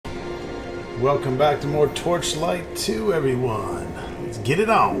Welcome back to more Torchlight 2, everyone. Let's get it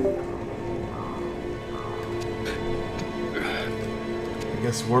on. I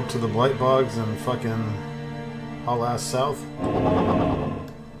guess warp to the Blight Bogs and fucking haul ass south.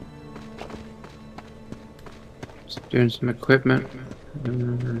 Just doing some equipment.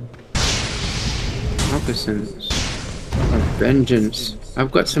 Moccasins of vengeance.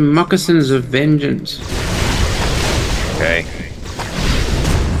 I've got some moccasins of vengeance. Okay.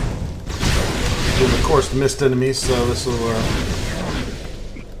 Of course, missed enemies, so this will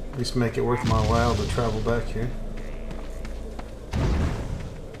at least make it worth my while to travel back here.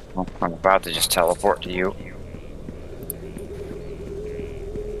 Well, I'm about to just teleport to you.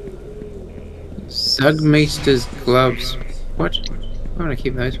 Zugmeister's gloves. What? Why would I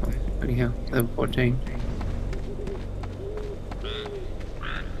keep those ones? Bloody hell, level 14.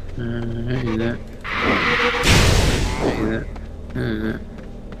 Don't do that. Don't do that. Don't do that.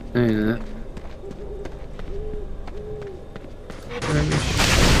 Don't do that.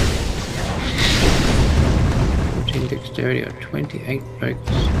 14 dexterity or 28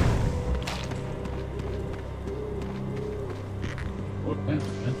 focus.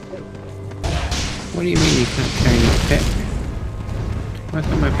 What do you mean you can't carry my pet? Why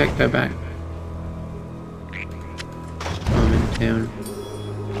can't my pet go back? I'm in town.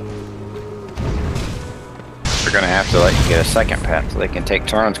 We're gonna have to let you get a second pet so they can take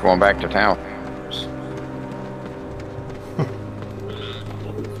turns going back to town.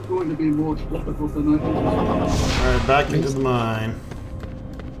 To be more difficult than I thought. Alright, back into the mine.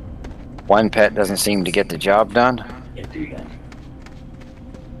 One pet doesn't seem to get the job done.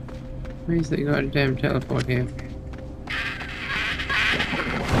 Where's the goddamn teleport here?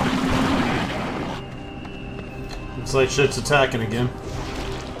 Looks like shit's attacking again.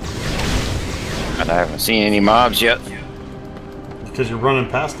 And I haven't seen any mobs yet. Because you're running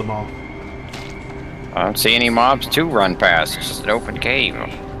past them all. I don't see any mobs to run past. It's just an open cave.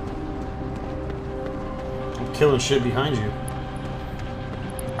 I'm killing shit behind you.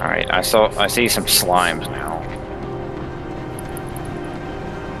 Alright, I see some slimes now.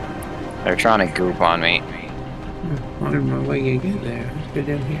 They're trying to goop on me. I'm on my way to get there. Let's go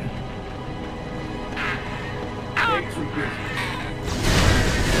down here.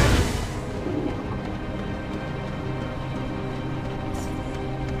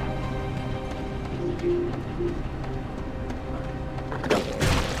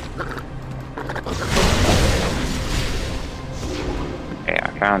 Okay,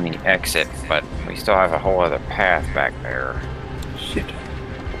 I found the exit, but we still have a whole other path back there. Shit.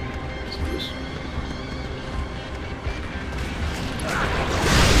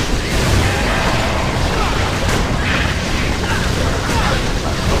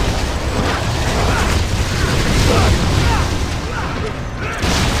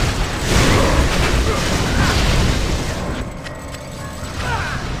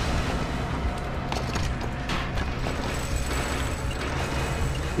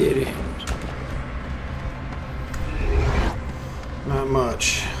 Dead end. Not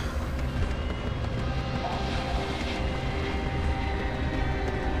much.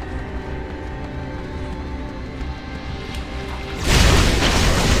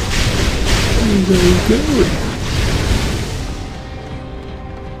 Very good.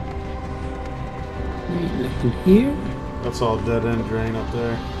 Nothing here. That's all dead end drain up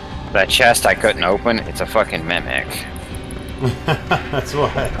there. That chest I couldn't open, it's a fucking mimic. That's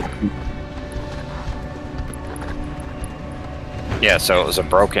why. Yeah, so it was a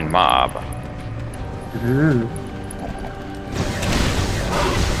broken mob.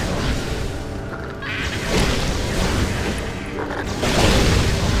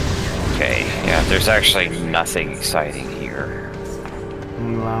 Okay, yeah, there's actually nothing exciting here.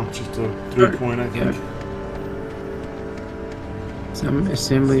 Wow, just a 3-point, I think. Some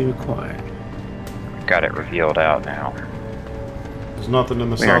assembly required. Got it revealed out now. There's nothing in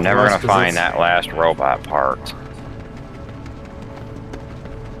the We are never southwest, going to find that last robot part.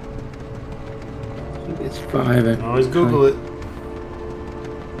 I think it's 5. Always Google it.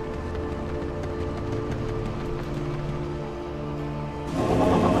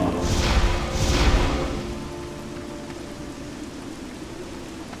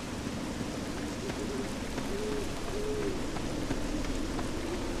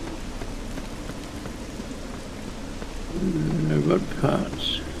 Robot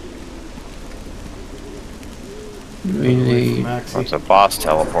parts. Really, What's a boss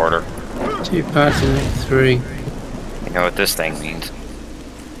teleporter? 2 parts in like 3. You know what this thing means.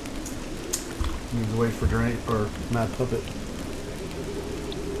 Need to wait for Drape or Mad Puppet.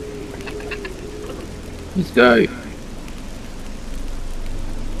 Let's go.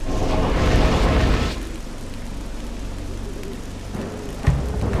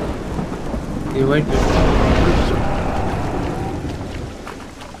 You wait.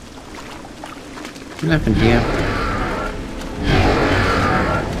 Nothing here.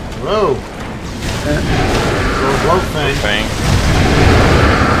 Whoa! Little blow thing.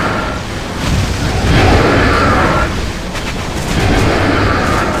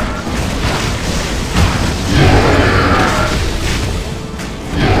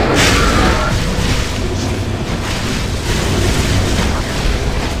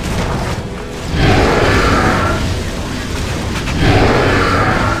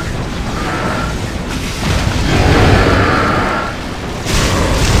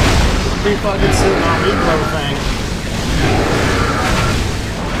 Pretty fucking sitting on me, blow thing.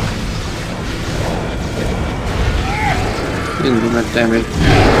 Didn't do much damage.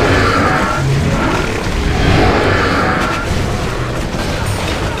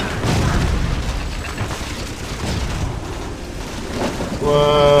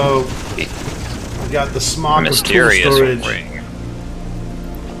 Whoa! I got the smock of tool Mysterious storage. ring.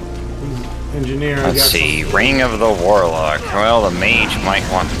 Engineer, I Let's got see. Ring of the Warlock. Well, the mage might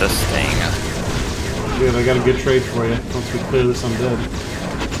want this thing. Good, I got a good trade for you. Once we clear this, I'm dead.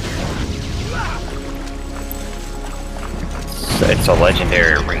 It's a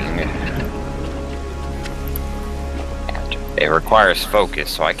legendary ring. It requires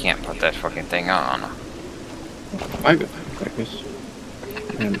focus, so I can't put that fucking thing on. I got focus.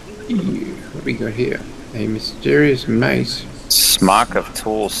 And what we got here? A mysterious mace. Smock of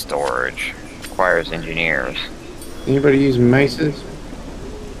tool storage. Requires engineers. Anybody use maces?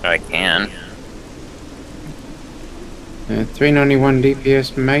 I can. 391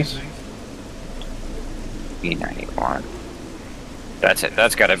 DPS mace. B91. That's it.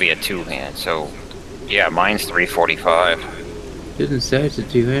 That's got to be a two-hand. So, yeah, mine's 345. Didn't say it's a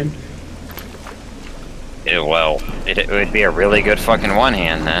two-hand. Well, it would be a really good fucking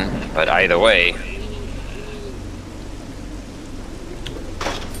one-hand then. But either way,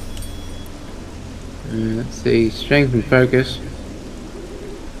 Let's see, strength and focus.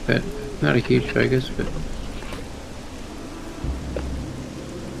 But not a huge focus, but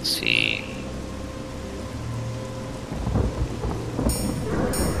let's see.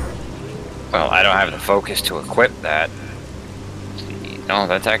 Well, I don't have the focus to equip that. Let's see. No,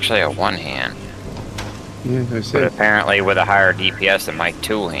 that's actually a one-hand. yeah, as I But said, apparently with a higher DPS than my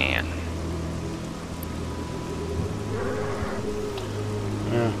two-hand.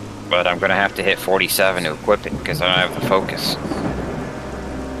 Yeah. But I'm gonna have to hit 47 to equip it because I don't have the focus.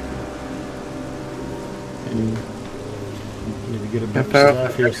 Need to get a how better far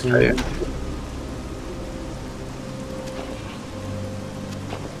staff here soon. yeah.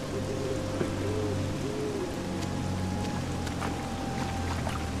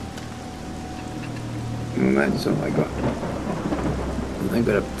 Well, that's all I got. I've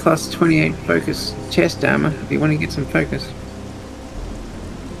got a plus 28 focus chest armor if you want to get some focus.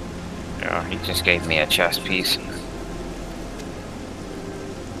 Yeah, he just gave me a chest piece.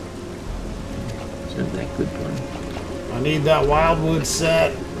 It's not that good one. I need that Wildwood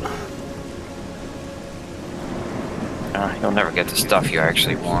set. You'll never get the stuff you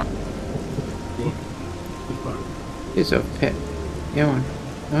actually want. Here's a pet. Go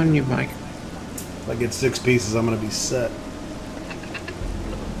on your bike. If I get 6 pieces, I'm gonna be set.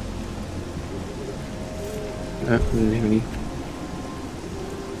 Oh, didn't have any.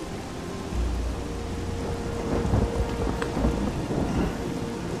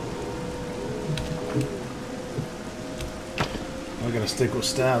 I gotta stick with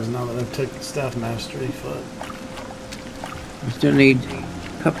stabs now that I've taken staff mastery. But We still need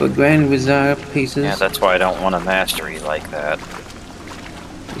a couple of Grand Wizard pieces. Yeah, that's why I don't want a mastery like that.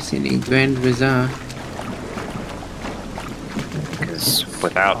 You see any Grand Wizard? Because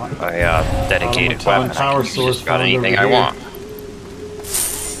without a dedicated Automaton weapon, power I can source just got found anything over I here. want.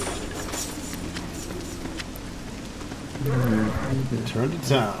 return to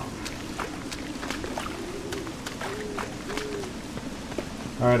town.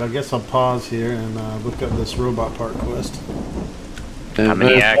 Alright, I guess I'll pause here and look up this robot part quest. How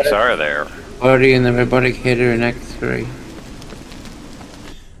many acts are there? Body and the robotic header in Act 3.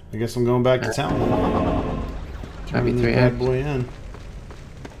 I guess I'm going back to town then. Maybe Turning 3 this bad acts. boy in.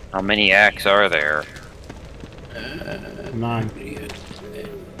 How many acts are there? 9.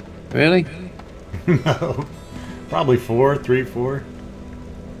 Really? No. Probably 4, 3, 4.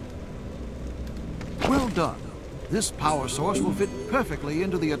 Well done. This power source will fit perfectly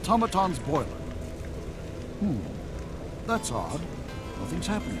into the automaton's boiler. That's odd. Nothing's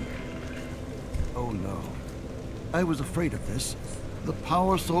happening. Oh no. I was afraid of this. The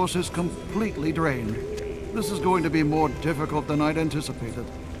power source is completely drained. This is going to be more difficult than I'd anticipated.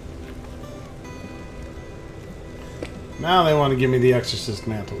 Now they want to give me the Exorcist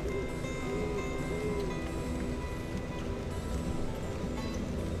mantle.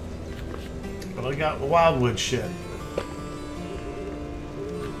 But I got Wildwood shit.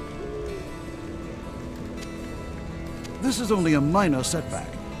 This is only a minor setback.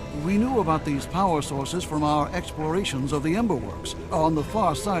 We knew about these power sources from our explorations of the Emberworks on the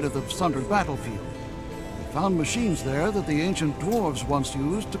far side of the Sundered battlefield. We found machines there that the ancient dwarves once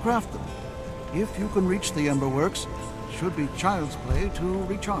used to craft them. If you can reach the Emberworks, it should be child's play to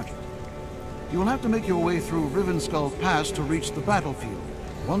recharge it. You'll have to make your way through Rivenskull Pass to reach the battlefield.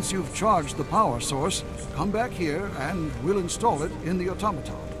 Once you've charged the power source, come back here and we'll install it in the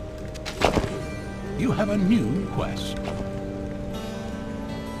automaton. You have a new quest.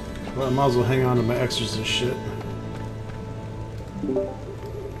 Well, I might as well hang on to my Exorcist shit.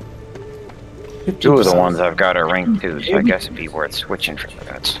 Two of the ones I've got are rank 2, so I guess it'd be worth switching for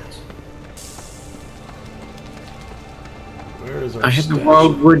that. Where is our I have the stash?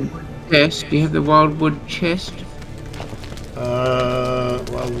 Wildwood chest. Do you have the Wildwood chest?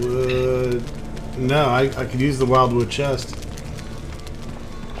 Wildwood. No, I could use the Wildwood chest.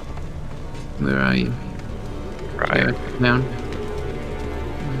 Where are you? Right. Down.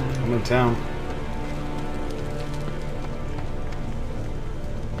 I'm in town.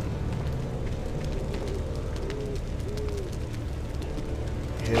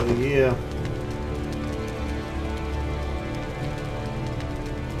 Hell yeah.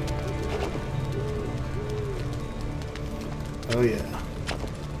 Oh yeah.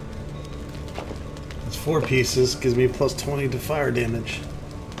 That's 4 pieces, gives me plus 20 to fire damage.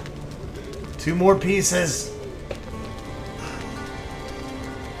 2 more pieces.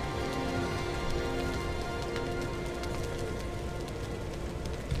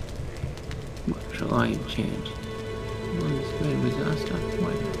 What shall I enchant? Where was our stuff?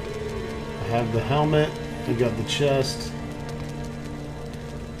 Wait. I have the helmet, I got the chest,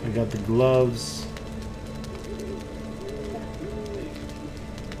 I got the gloves.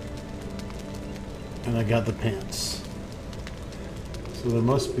 And I got the pants. So there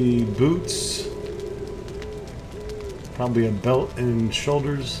must be boots. Probably a belt and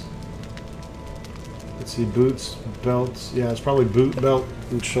shoulders. Let's see, boots, belts. Yeah, it's probably boot, belt,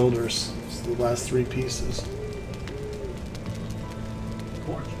 and shoulders. It's the last 3 pieces.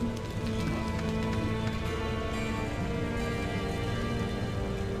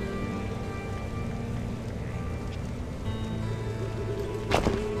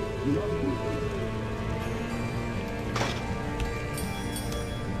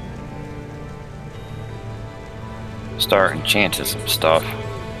 Start enchanting some stuff.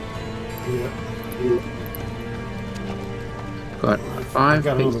 Yeah. Got I 5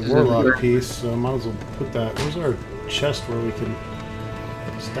 got pieces another warlock of piece, so I might as well put that. Where's our chest where we can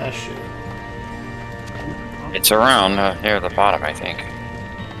stash shit? It's around near the bottom, I think.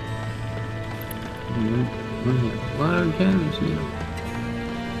 Wild cannons now.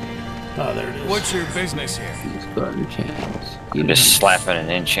 Oh, there it is. What's your business here? He's got enchants. I'm just slapping an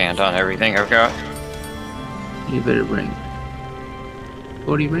enchant on everything I've got. You better bring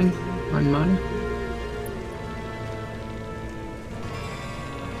 40 ring on money.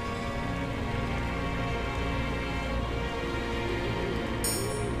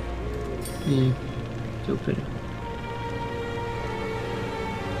 Yeah, still pretty.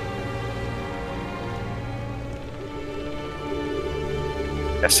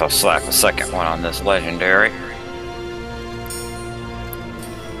 Guess I'll slap a second one on this legendary.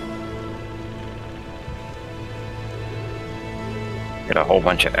 Get a whole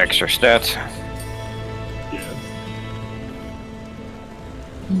bunch of extra stats.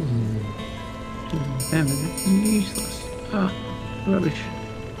 Damn it, useless. Ah, rubbish.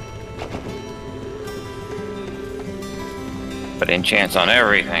 But enchants on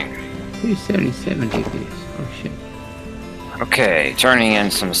everything. 277 DPS. Oh shit. Okay, turning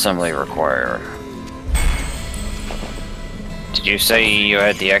in some assembly required. Did you say you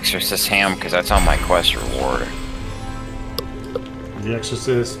had the Exorcist ham? Because that's on my quest reward. The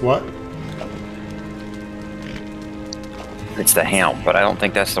Exorcist, what? It's the helm, but I don't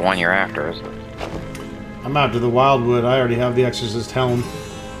think that's the one you're after, is it? I'm after the Wildwood. I already have the Exorcist helm.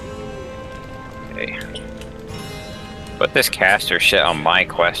 Okay. Put this caster shit on my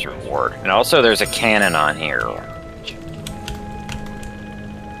quest reward. And also there's a cannon on here.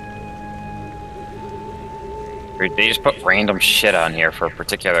 They just put random shit on here for a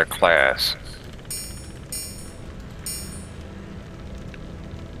particular class.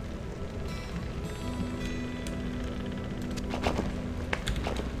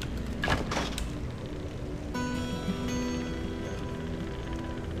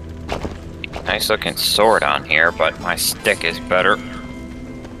 Nice looking sword on here, but my stick is better.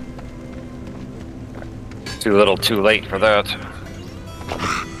 Too little, too late for that.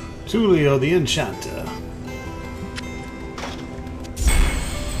 Tulio the Enchanter.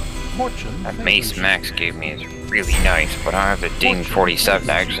 Fortune That favors mace you. Max gave me is really nice, but I have the Ding 47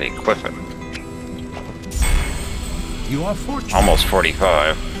 to actually equip it. You are fortunate. Almost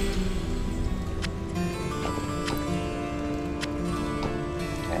 45.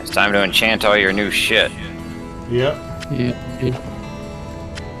 It's time to enchant all your new shit. Yep. Yeah.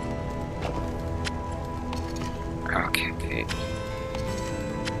 Okay.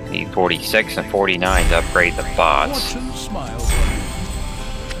 Need 46 and 49 to upgrade the bots. Fortune smiles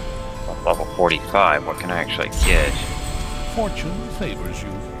on you. Level 45, what can I actually get? Fortune favors you.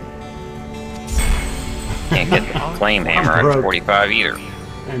 Can't get the flame hammer at broke. 45 either.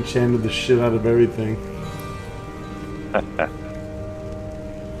 I enchanted the shit out of everything.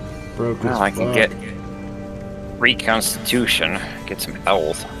 Broke as Well, I can fuck. get reconstitution, get some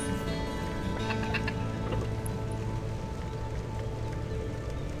health.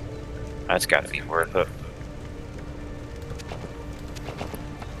 That's got to be worth it.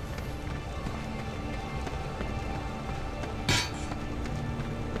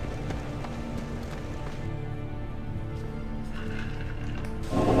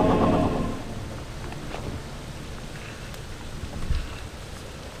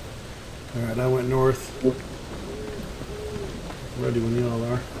 Alright, I went north. Ready when y'all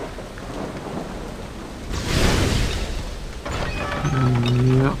are.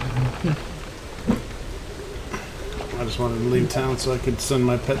 Yeah. I just wanted to leave town so I could send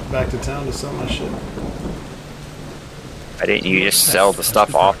my pet back to town to sell my shit. Why didn't you just sell the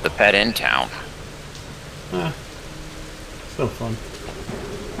stuff off the pet in town? Still fun.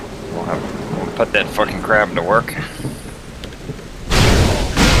 We'll put that fucking crab to work.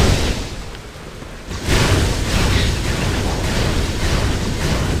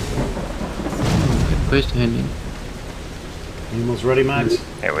 Post handing. You almost ready, Max?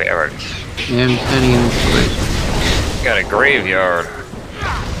 Hey, we ever Yeah, I'm standing in this place. got a graveyard.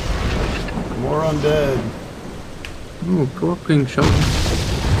 More undead. Oh, blocking shoulder.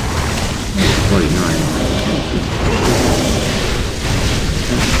 49.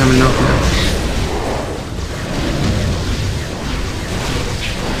 That's coming knockout.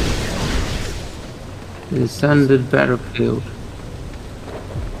 The sundered battlefield.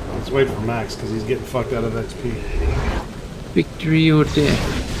 Let's wait for Max because he's getting fucked out of XP. Victory or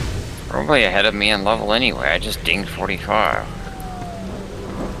death. Probably ahead of me in level anyway. I just dinged 45.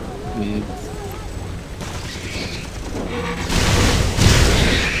 Yeah.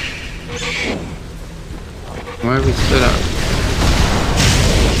 Why are we stood up?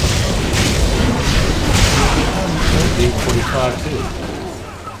 Beat 45 too.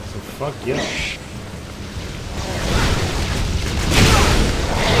 So fuck yeah.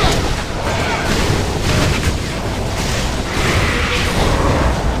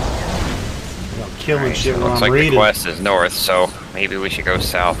 I'm killing shit while Looks I'm like reading. the quest is north, so maybe we should go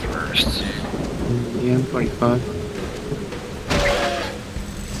south first. Yeah, I'm 45.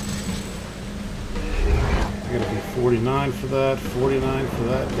 I gotta be 49 for that, 49 for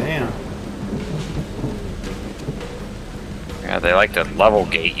that. Damn. Yeah, they like to level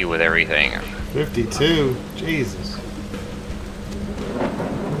gate you with everything. 52. Jesus.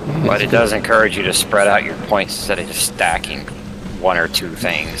 But it does encourage you to spread out your points instead of just stacking one or two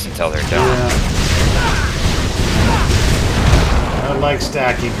things until they're done. Yeah. I like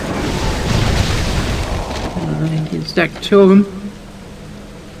stacking. I can stack 2 of them.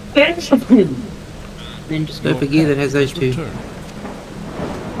 Then just go for gear that has those 2. Return.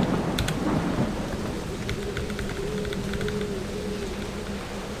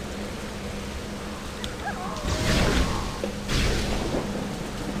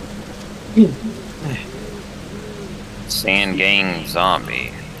 Sand gang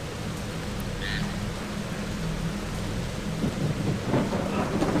zombie.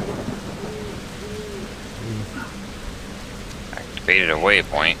 Activated a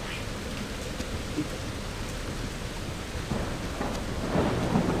waypoint.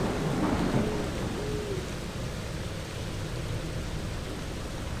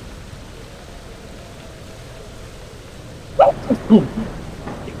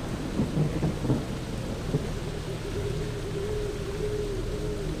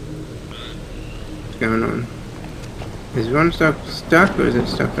 What's going on? Is one stuck or is it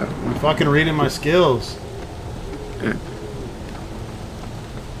stuck up? I'm fucking reading my skills.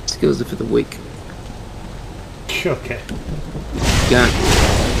 Skills are for the weak. Okay. Gun.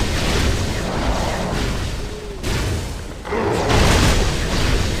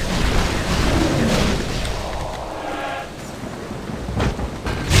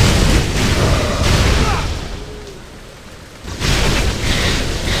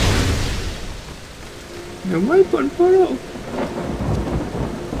 No weapon portal.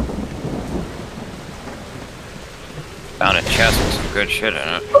 Found a chest with some good shit in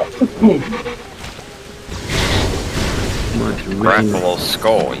it. Much Grapple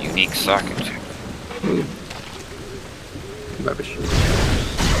skull, unique socket. Rubbish.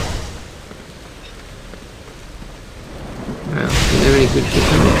 Well, is there any good shit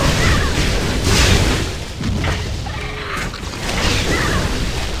in there?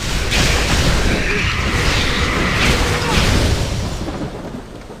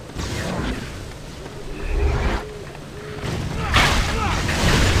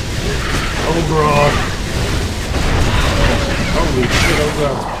 Ogre. Holy shit,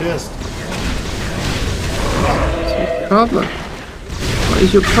 Ogre's pissed. What's your problem? What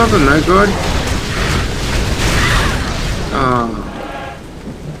is your problem, oh god? Oh.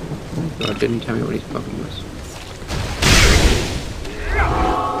 God didn't tell me what his problem was.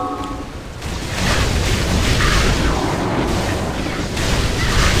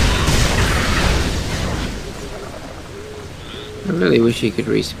 I really wish he could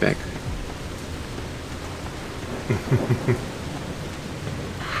respec.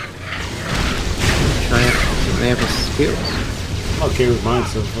 Try out some level skills. Okay with mine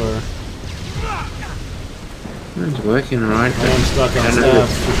so far. Mine's working alright, I am stuck on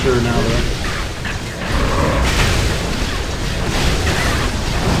staffs for sure now though.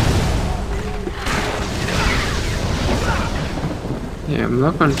 Yeah, I'm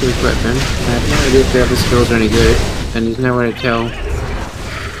locked onto his weapon. I have no idea if the other skills are any good, and there's no way to tell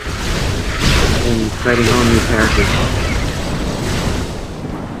in creating all new characters.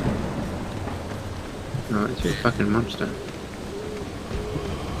 Oh, it's a fucking monster.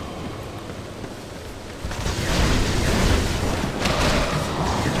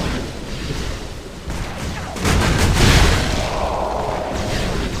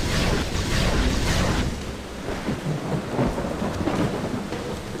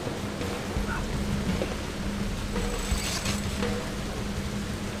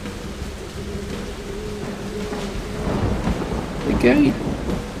 Gate.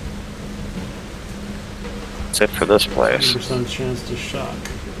 That's it for this place. 100% chance to shock.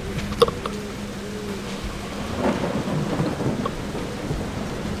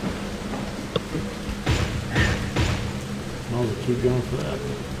 I'll just keep going for that.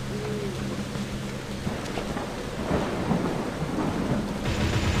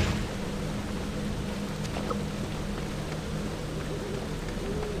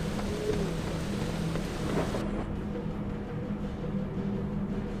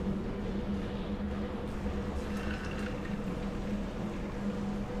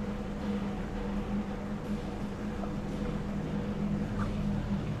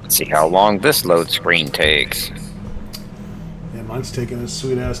 See how long this load screen takes. Yeah, mine's taking a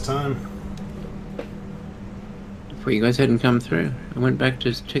sweet ass time. Before you guys hadn't come through, I went back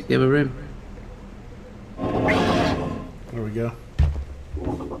to check the other room. There we go.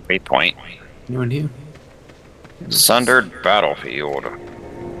 Waypoint. Anyone here? Sundered battlefield.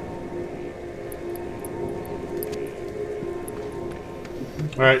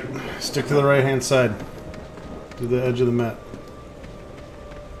 Alright, stick to the right hand side. To the edge of the map.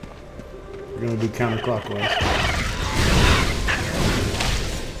 We're gonna do counterclockwise.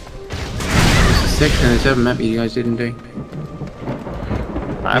 There's a section of this other map you guys didn't do.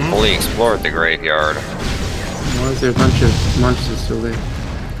 I fully explored the graveyard. Why is there a bunch of monsters still there?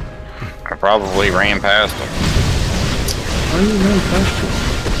 I probably ran past them. Why are you running past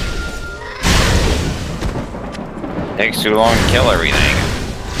Takes too long to kill everything.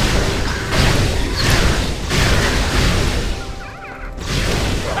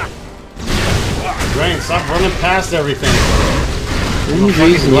 Rain, stop running past everything. you? I'm a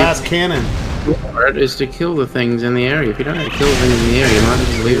fucking glass cannon. Part is to kill the things in the area. If you don't have to kill the things in the area, you might as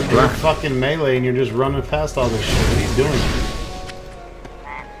well leave it You're black. fucking melee and you're just running past all this shit. What are you doing?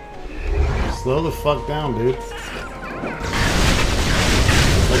 Slow the fuck down, dude. It's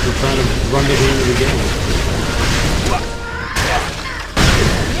like we're trying to run to the end of the game.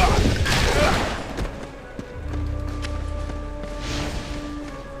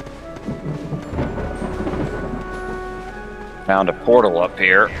 Found a portal up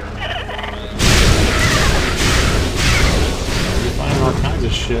here. You're finding all kinds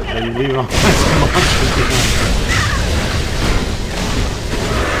of shit, but you're leaving all kinds of monsters behind.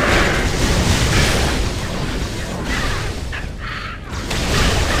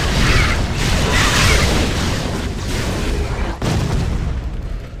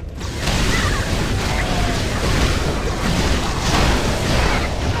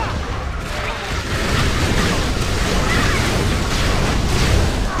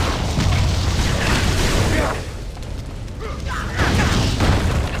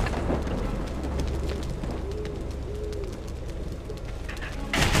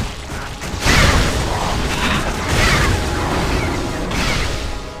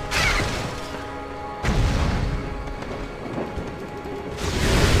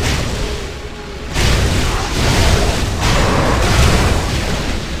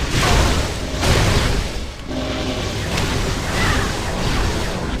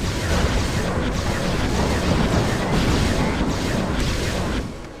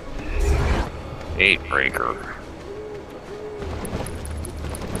 Gate breaker.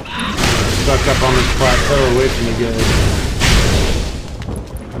 Stuck up on this plateau away from you guys.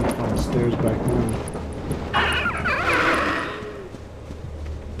 I'm on the stairs back now.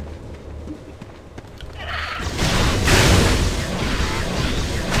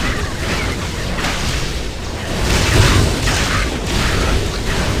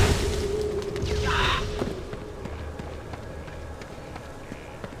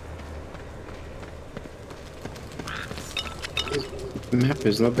 The map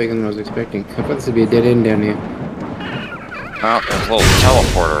is a lot bigger than I was expecting. I thought this would be a dead end down here. Well, there's a little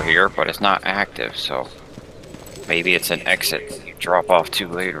teleporter here, but it's not active, so maybe it's an exit. You drop off to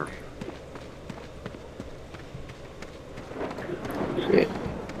later. Shit.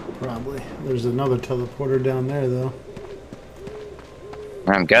 Probably. There's another teleporter down there, though.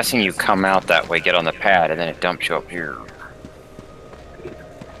 I'm guessing you come out that way, get on the pad, and then it dumps you up here.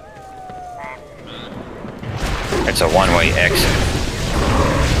 It's a one-way exit.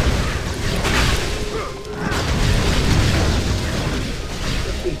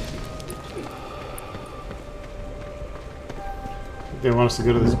 They want us to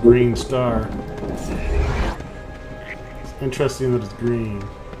go to this green star. It's interesting that it's green.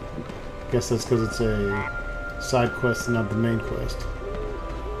 I guess that's because it's a side quest and not the main quest.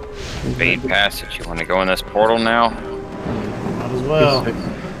 Bait passage. You want to go in this portal now? Might as well.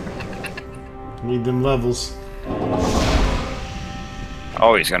 Need them levels.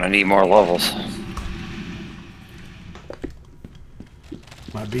 Oh, he's gonna need more levels.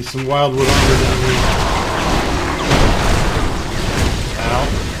 Might be some wildwood armor down there. Ow.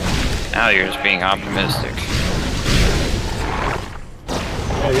 Now you're just being optimistic.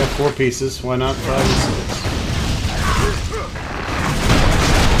 Yeah, you got 4 pieces. Why not 5 and 6?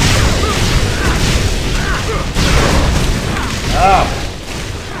 Ow!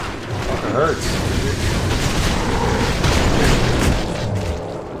 Fucking hurts.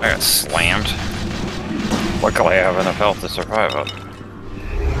 I got slammed. Luckily I have enough health to survive it.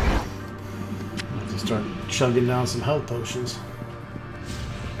 Just start chugging down some health potions.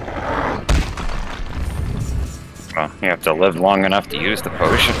 Well, you have to live long enough to use the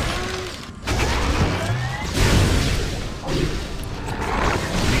potion.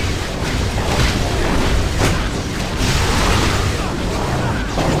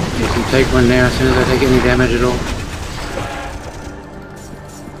 You can take one now as soon as I take any damage at all.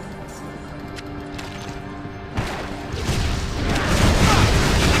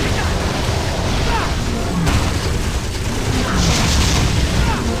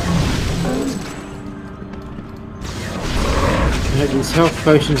 These health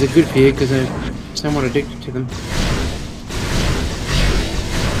potions are good for you because I'm somewhat addicted to them.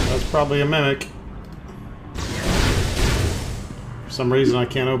 That's probably a mimic. For some reason I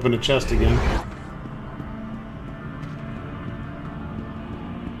can't open a chest again.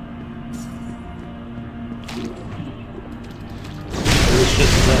 This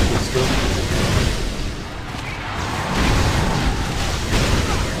shit's active still.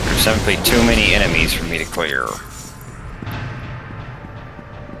 There's simply too many enemies for me to clear.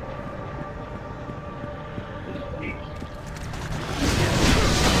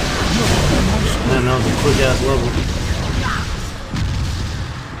 That was a quick ass level.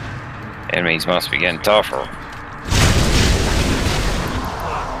 Enemies must be getting tougher.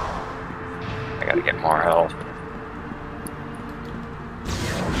 I gotta get more health.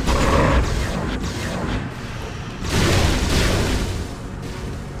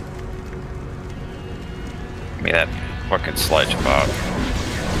 Give me that fucking sledge about.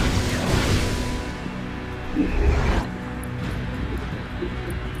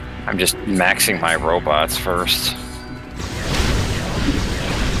 I'm just maxing my robots first.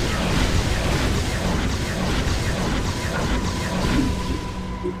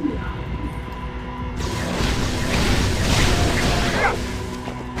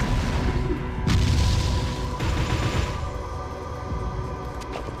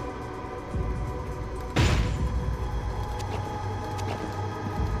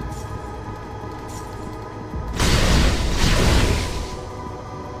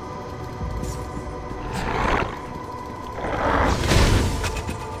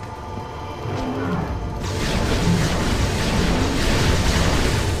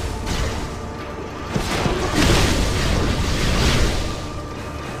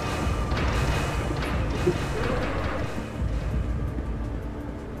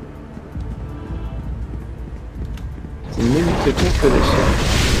 To check for this shit.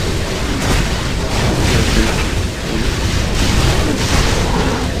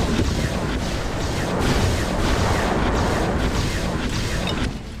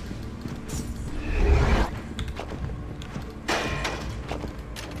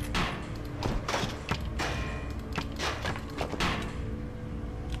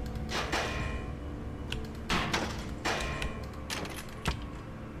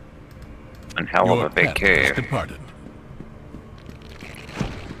 And hell Your of a big pet has cave. departed.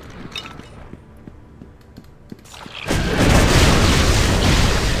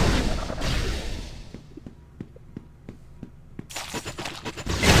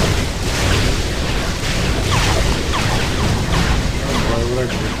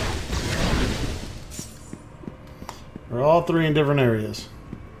 We're all three in different areas.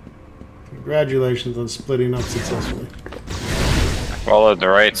 Congratulations on splitting up successfully. Followed the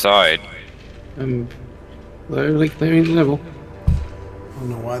right side. I'm slowly clearing the level. I don't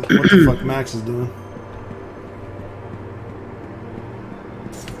know what the fuck Max is doing.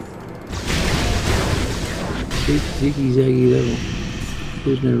 Big ziggy-zaggy level.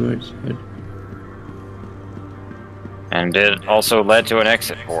 There's no right side. And it also led to an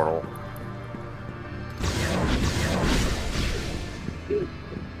exit portal.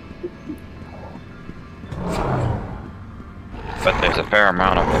 But there's a fair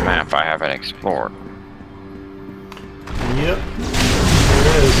amount of the map I haven't explored. Yep.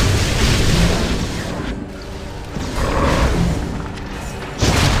 There is.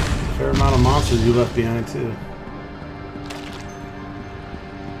 Fair amount of monsters you left behind too.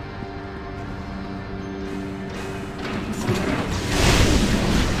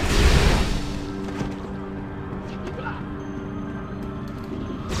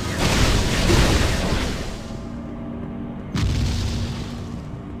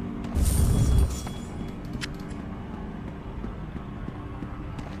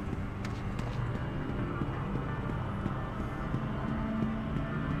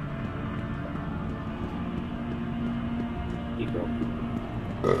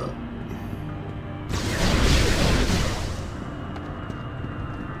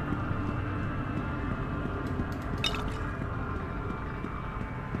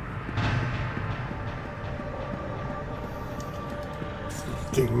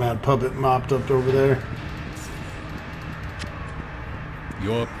 I think Mad Puppet mopped up over there.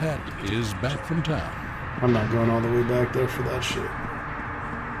 Your pet is back from town. I'm not going all the way back there for that shit.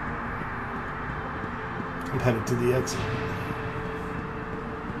 I'm headed to the exit.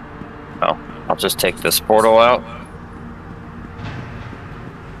 Well, I'll just take this portal out.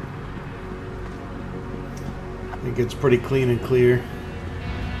 I think it's pretty clean and clear.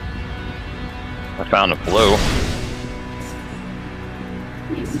 I found a blue.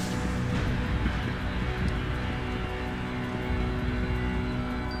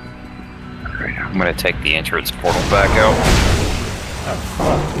 Alright, I'm gonna take the entrance portal back out.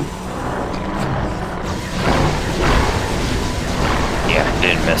 Yeah,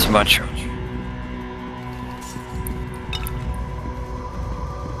 didn't miss much.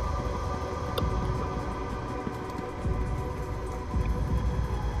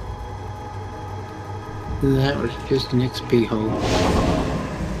 That was just an XP hole.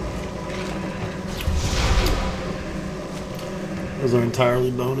 Those are entirely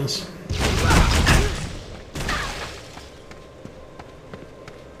bonus.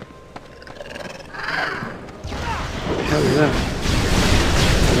 How was that?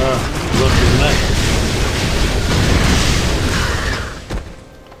 Look his mech.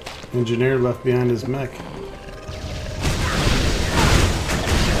 Engineer left behind his mech.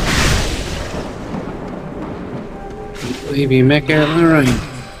 Leave your mech out in the rain.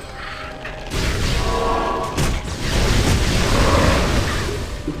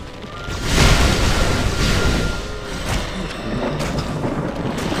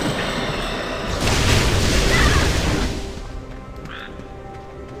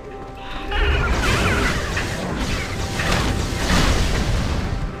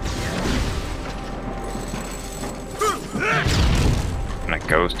 And a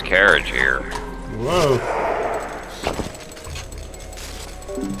ghost carriage here. Whoa.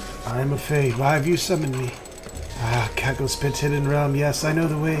 I am a Fae. Why have you summoned me? Ah, Cacklespit's hidden realm. Yes, I know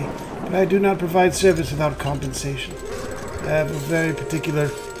the way, but I do not provide service without compensation. I have a very particular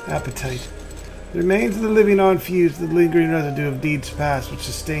appetite. The remains of the living are infused with the lingering residue of deeds past which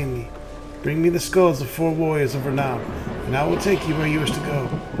sustain me. Bring me the skulls of 4 warriors of renown, and I will take you where you wish to go.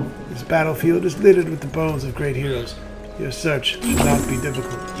 This battlefield is littered with the bones of great heroes. Your search should not be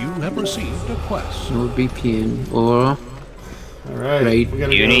difficult. You have received a quest. No VPN or Alright, Right. we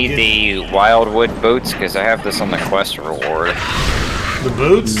gotta You go need get the Wildwood boots, because I have this on the quest reward. the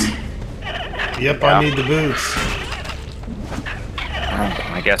boots? Yep, Yeah. I need the boots.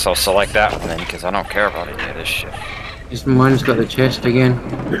 I guess I'll select that one then, because I don't care about any of this shit. this mine's got the chest again.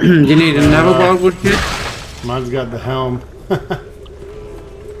 Do you need another wildwood chest? Mine's got the helm. I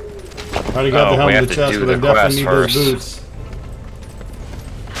already got the Oh, helm we and have the to chest, do but I the definitely quest need first. those boots.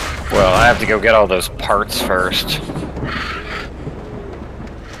 Well, I have to go get all those parts first.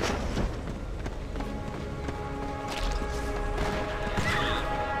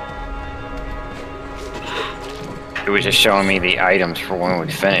 was just showing me the items for when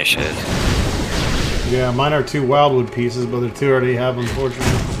we finish it. Yeah, mine are 2 wildwood pieces, but the 2 already have,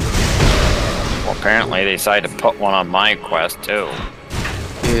 unfortunately. Well, apparently they decided to put one on my quest, too.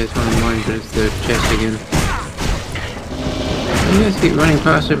 Yeah, it's one of mine, but it's the chest again. You guys keep running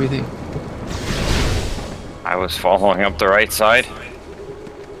past everything. I was following up the right side.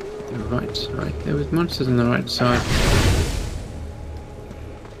 The right side. There was monsters on the right side.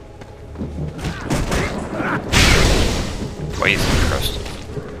 Poison crystal.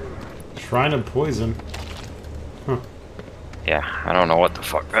 Shrine of Poison. Huh. Yeah, I don't know what the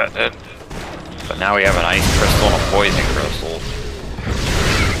fuck that did. But now we have an ice crystal and a poison crystal.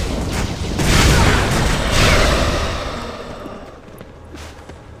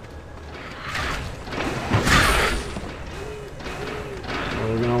 Well,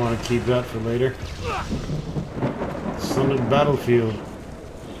 we're gonna want to keep that for later. Sundered Battlefield.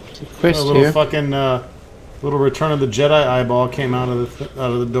 It's a quest A little here. fucking little Return of the Jedi eyeball came out of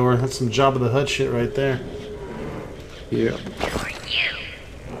the door. That's some Jabba the Hutt shit right there. Yeah. You?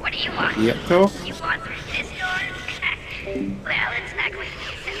 What do you want? Yep, go. You want this door? Well, it's not going to be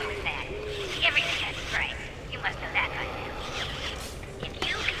as simple as that. Everything has a price. You must know that by now. If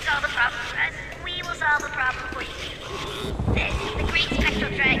you can solve the problem for us, we will solve the problem for you. This, the great spectral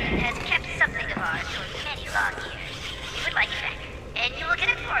dragon, has kept something of ours for many long years. We would like it back. And you will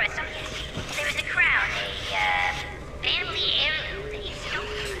get it for us, oh yes. There is a crown, a family heirloom that you stole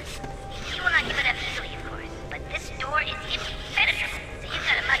from us. You will not give it up easily, of course, but this door is impenetrable, so you've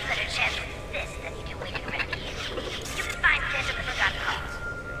got a much better chance with this than you do waiting around here. You can find this in the Forgotten Halls.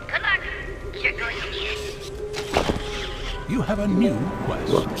 Good luck. You're going to need it. You have a new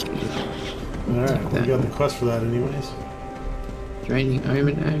quest. Alright, we got the quest for that anyways. Draining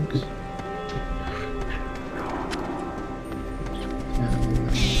omen eggs.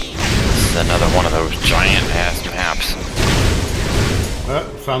 This is another one of those giant ass maps.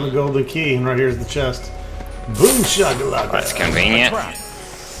 Found the golden key, and right here's the chest. Boom shakalaka. That's convenient.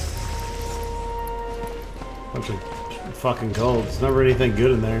 Bunch of fucking gold. It's never anything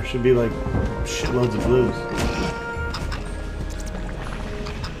good in there. Should be like shitloads of blues.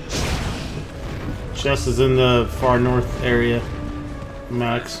 Chest is in the far north area,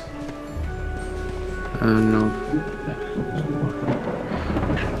 Max. No.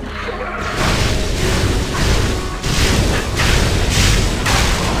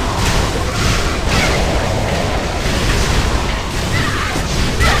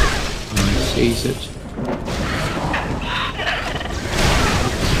 Sees it.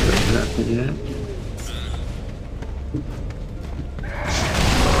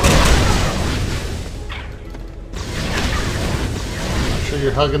 Sure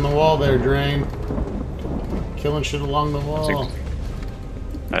you're hugging the wall there, Drain. Killing shit along the wall.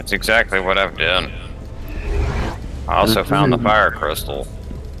 That's exactly what I've done. I also found the fire crystal.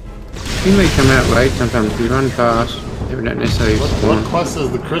 You may come out late sometimes if you run fast. They don't necessarily What spawn. quest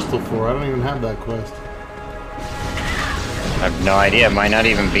is the crystal for? I don't even have that quest. I have no idea. It might not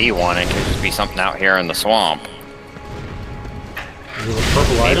even be one. It could just be something out here in the swamp. Is it a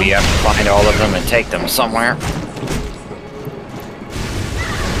purple item? Maybe you have to find all of them and take them somewhere.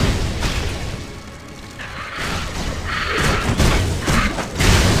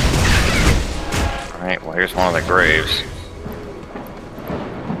 Alright, well here's one of the graves.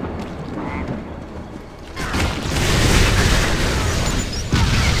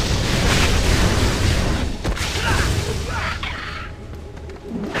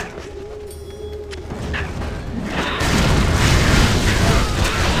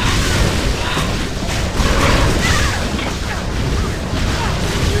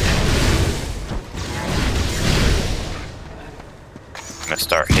 I'm gonna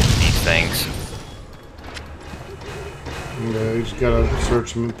start hitting these things. Yeah, you just gotta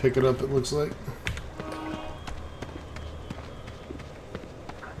search them and pick it up, it looks like.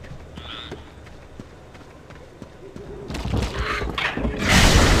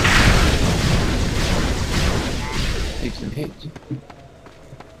 Take some hits.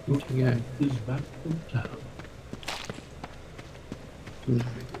 Where'd you go? Is back from town.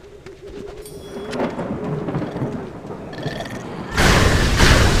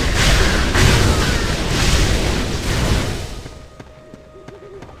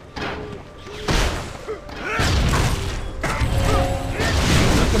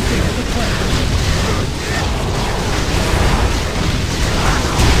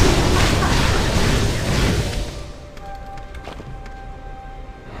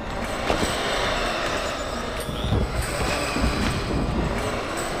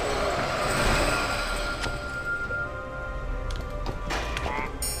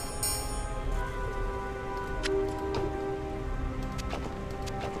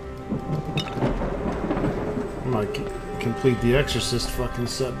 I might complete the Exorcist fucking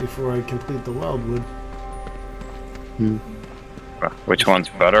set before I complete the Wildwood. Which one's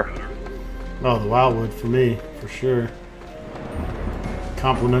better? Oh, the Wildwood for me, for sure.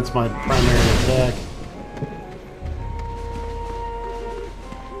 Complements my primary attack.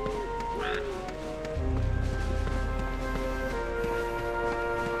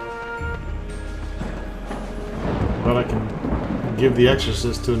 But I can give the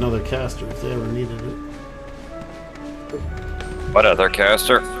Exorcist to another caster if they ever needed it. What other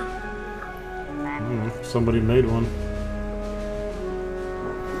caster? Somebody made one.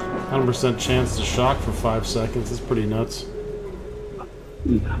 100% chance to shock for 5 seconds. That's pretty nuts.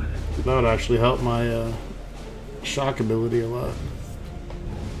 That would actually help my shock ability a lot.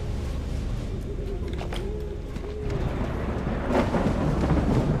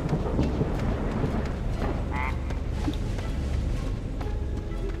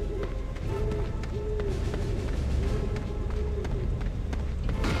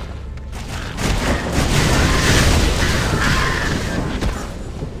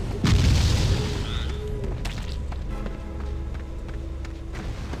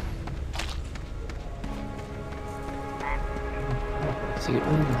 See it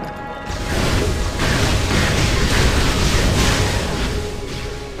all.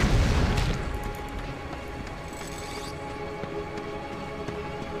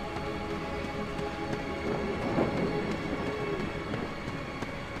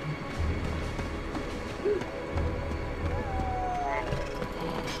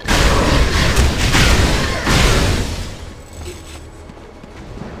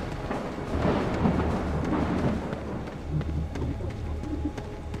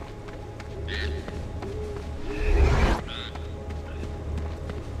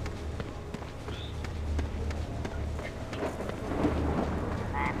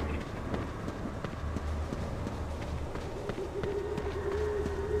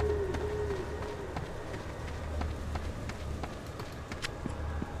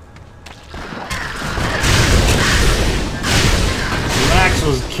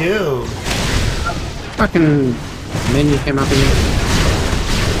 Was killed. Fucking menu came up again.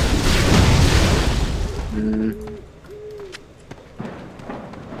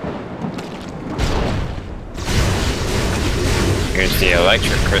 Here's the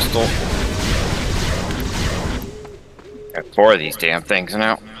electric crystal. Got 4 of these damn things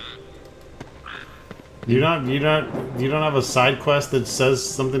now. You don't have a side quest that says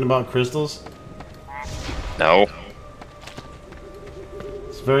something about crystals? No.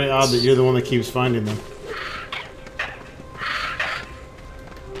 It's very odd that you're the one that keeps finding them.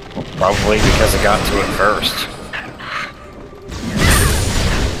 Probably because I got to it first.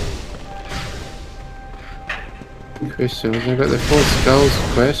 Crystals, I've got the 4 skulls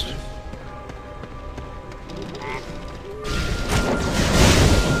quest.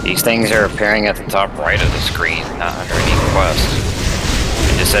 These things are appearing at the top right of the screen, not underneath quest.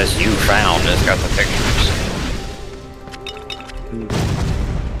 It just says you found, it's got the pictures.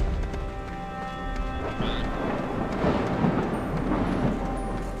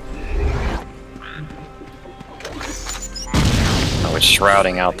 I was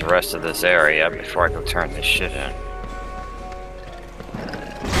shrouding out the rest of this area before I go turn this shit in.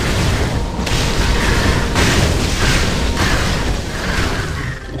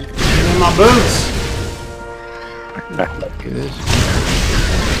 My boots! Good.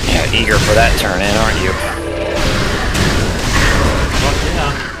 Yeah, eager for that turn in, aren't you? Fuck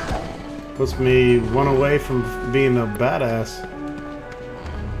yeah. Puts me one away from being a badass.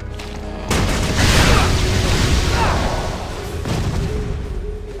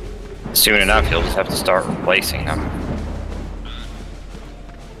 Soon enough, you'll just have to start replacing them.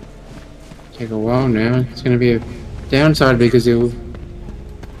 Take a while now. It's going to be a downside because you'll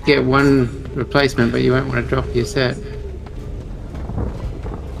get one replacement, but you won't want to drop your set.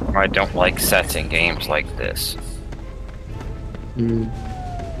 I don't like sets in games like this. A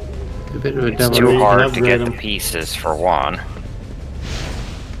bit of a It's double. too hard to upgrade get the them. pieces for one.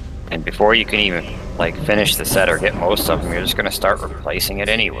 And before you can even like finish the set or get most of them, you're just gonna start replacing it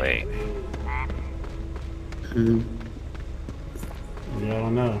anyway. Mm. Yeah, I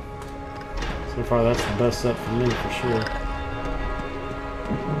don't know. So far, that's the best set for me, for sure.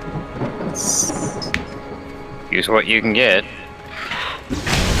 Use what you can get.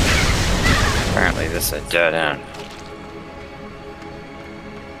 Apparently this is a dead end.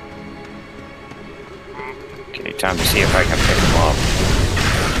 Okay, time to see if I can pick them up.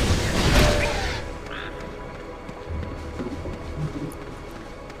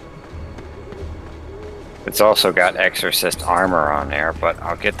 It's It's also got exorcist armor on there, but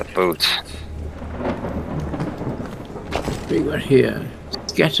I'll get the boots. What we got here?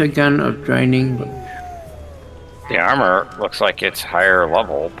 Scattergun of draining. The armor looks like it's higher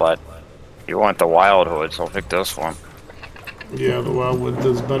level, but you want the wild hood, so I'll pick this one. Yeah, the wildwood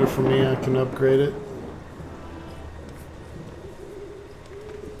does better for me. I can upgrade it.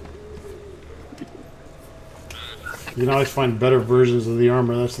 You can always find better versions of the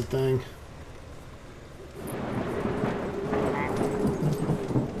armor, that's the thing.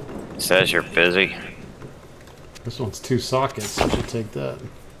 It says you're busy. This one's 2 sockets, I should take that.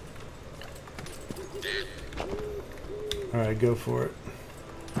 Alright, go for it.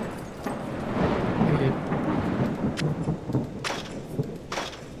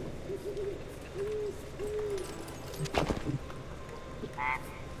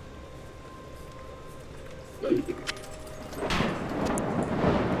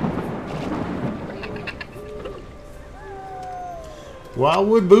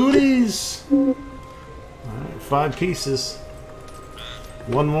 Wildwood booties! Alright, 5 pieces.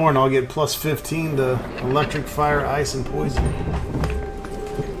 One more and I'll get plus 15 to electric, fire, ice, and poison.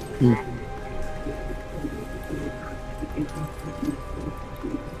 The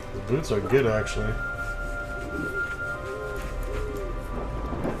boots are good, actually.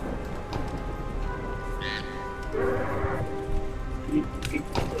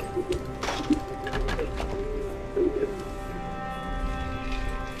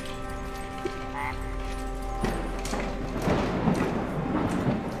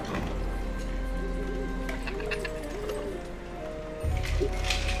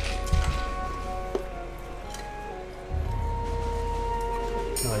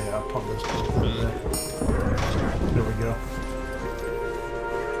 Oh yeah, I'll pump this both in there. There we go.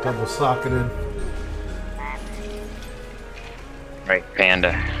 Double socketed. Right,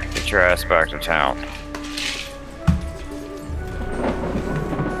 Panda, get your ass back to town.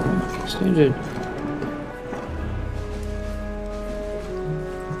 Standard.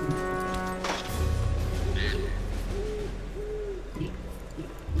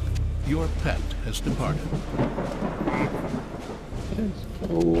 Your pet has departed. That's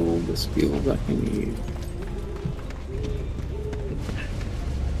all the skills I can use.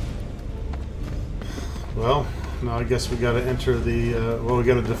 Well, now I guess we gotta enter the, well, we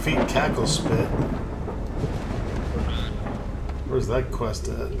gotta defeat Cackle Spit. Where's that quest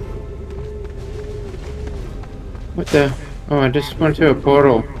at? What the? Oh, I just went to a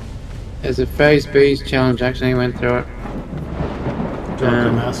portal. As a Phase B's challenge, actually went through it.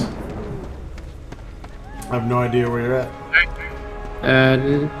 Drunken mess. I have no idea where you're at.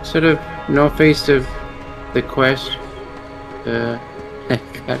 Sort of northeast of the quest. I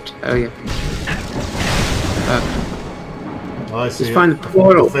can't tell you. Oh, I see Just it. find the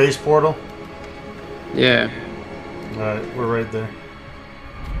portal. The phase portal? Yeah. Alright, we're right there.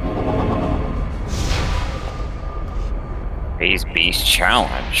 Phase Beast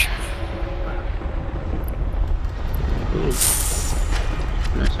Challenge.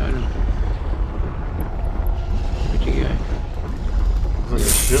 Nice item. Where'd you go? There's a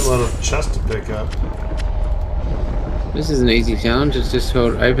shitload of chests to pick up. This is an easy challenge. It's just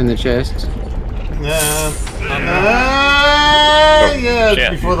called open the chest. Yeah. Oh, Yeah,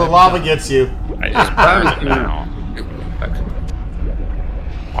 shit. before the lava gets you. I just burned it now.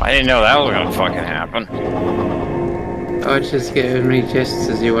 Well, I didn't know that was gonna fucking happen. Oh, it's just get as many chests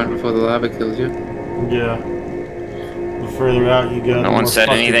as you want before the lava kills you. Yeah. The further out you go, the No more one said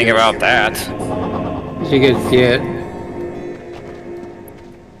fucked it anything gets. about that. You get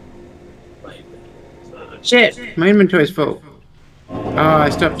Shit! My inventory's full. Oh, I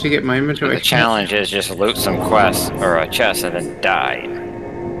stopped to get my inventory. The challenge is just loot some quests or a chest and then die.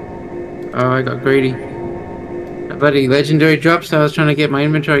 Oh, I got greedy. A bloody legendary drop, so I was trying to get my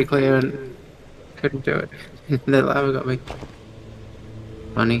inventory clear and couldn't do it. The lava got me.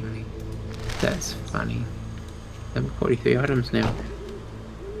 Funny. That's funny. I'm 43 items now.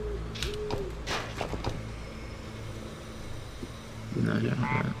 No, I don't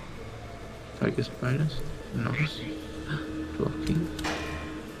have that. Focus bonus. Nice. Blocking.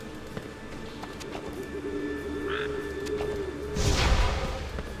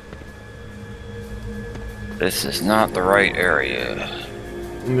 This is not the right area.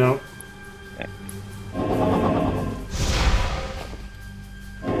 No.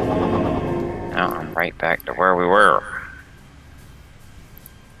 Now I'm right back to where we were.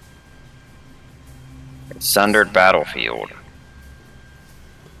 It's Sundered Battlefield.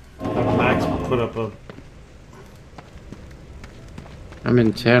 Max put up a... I'm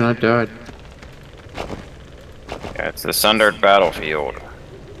in town, I died. Yeah, it's the Sundered Battlefield.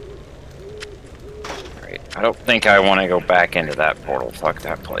 Alright, I don't think I want to go back into that portal. Fuck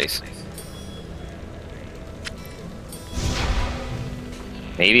that place.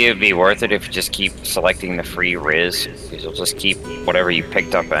 Maybe it would be worth it if you just keep selecting the free Riz, because you'll just keep whatever you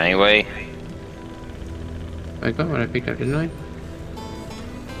picked up anyway. I got what I picked up, didn't I?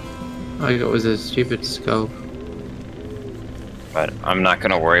 All I got was a stupid skull. But I'm not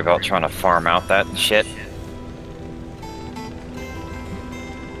gonna worry about trying to farm out that shit.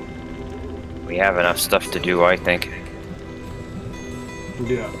 We have enough stuff to do, I think.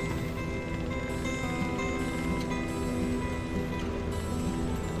 Yeah.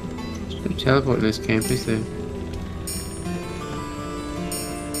 There's no teleport in this camp, is there?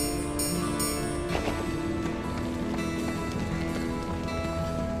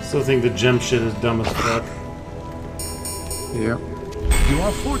 Still think the gem shit is dumb as fuck. Yeah. You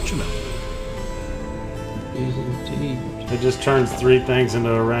are fortunate. Yes, indeed. It just turns 3 things into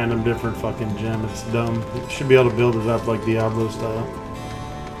a random different fucking gem. It's dumb. You should be able to build it up like Diablo style.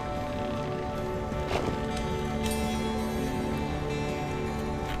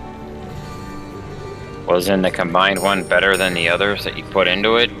 Wasn't the combined one better than the others that you put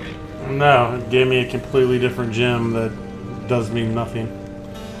into it? No, it gave me a completely different gem that does mean nothing.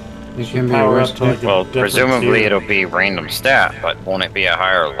 It can be Power worse up to like too. Well, a different presumably tier. it'll be random stat, but won't it be a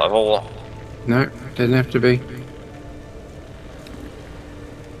higher level? No, doesn't have to be.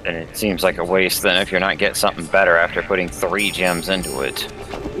 Then it seems like a waste then if you're not getting something better after putting 3 gems into it.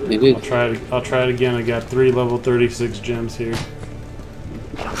 It did. I'll try it again. I got 3 level 36 gems here.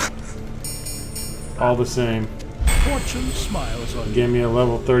 All the same. Fortune smiles on you. Gave me a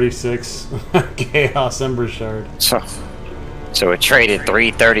level 36 Chaos Ember Shard So it traded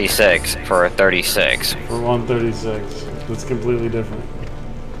 336 for a 36. for 136. That's completely different.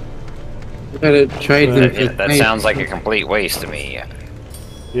 You gotta trade them for That things. sounds like a complete waste to me.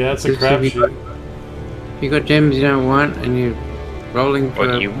 Yeah, it's a Just if you crapshoot. If you got gems you don't want and you're rolling for...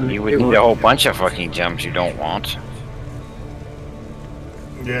 But you would need a whole bunch of fucking gems you don't want.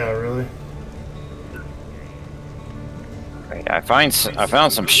 Yeah, really. Right, I found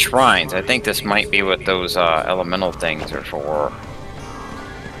some shrines. I think this might be what those elemental things are for.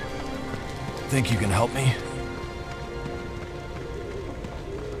 Think you can help me?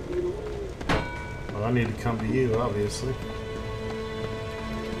 Well, I need to come to you, obviously.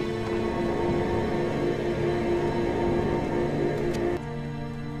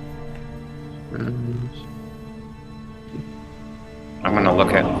 I'm gonna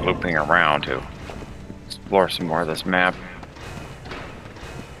look at looping around to explore some more of this map.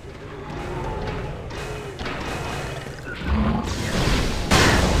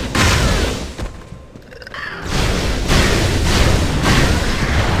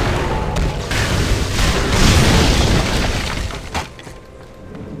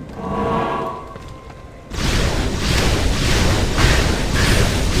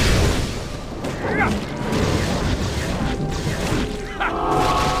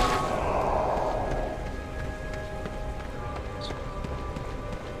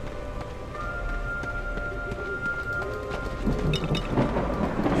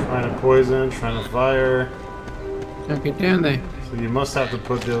 Trying to poison, trying to fire. Don't get down there. So you must have to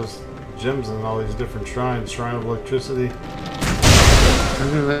put those gems in all these different shrines. Shrine of electricity.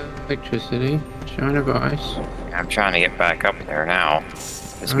 Shrine of electricity. Shrine of ice. I'm trying to get back up there now.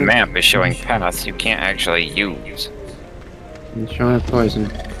 This map is showing paths you can't actually use. And shrine of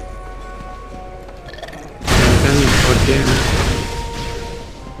poison.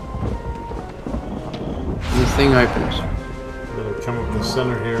 This thing opens. Better come up the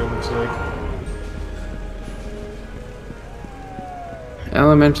center here, it looks like.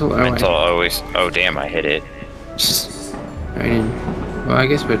 Elemental. Mental always. Oh damn! I hit it. Right in. Well, I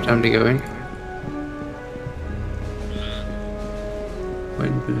guess we're time to go in.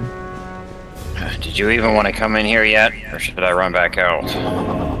 Waiting for them. Did you even want to come in here yet, or should I run back out? I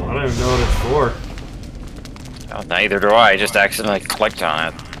don't even know what it's for. Oh, neither do I. I just accidentally clicked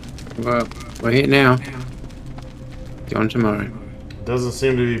on it. Well, we're here now. Gone tomorrow. Doesn't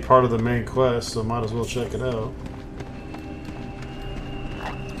seem to be part of the main quest, so might as well check it out.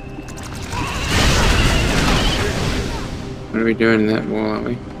 What are we doing in that wall, aren't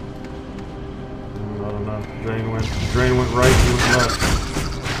we? I don't know. Drain went right, you went left.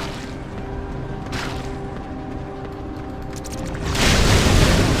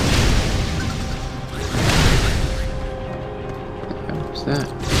 What's that?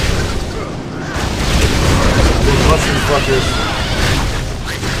 Those mushroom fuckers.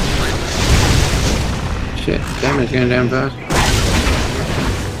 Shit, damage going down fast.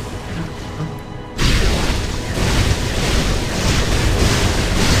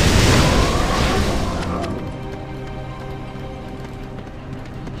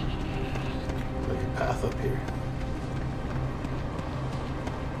 path up here.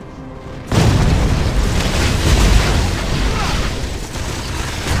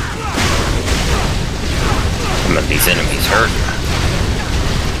 Some of these enemies hurt.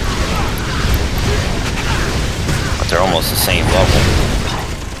 But they're almost the same level.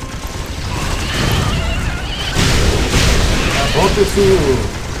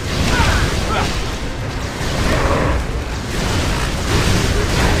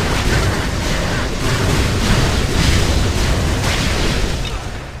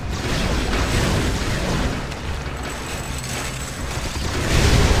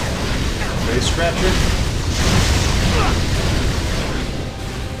 Face scratcher.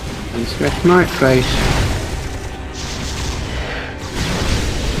 And scratch my face.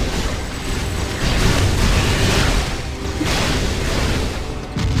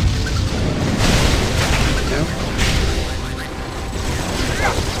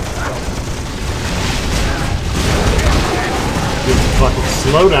 Fucking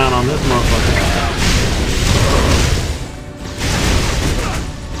slow down on this motherfucker.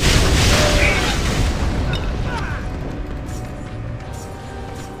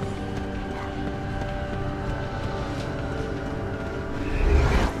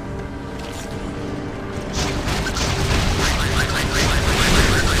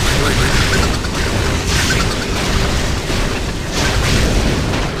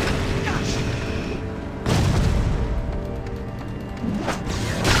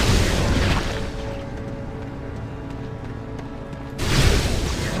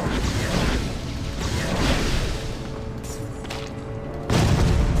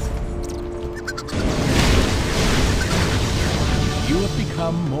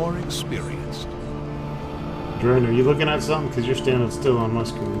 More experienced. Drone, are you looking at something? Because you're standing still on my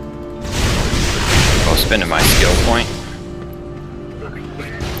screen. Oh, spending my skill point.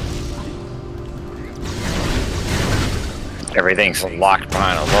 Everything's locked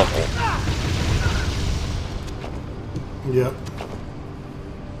behind a level. Yep.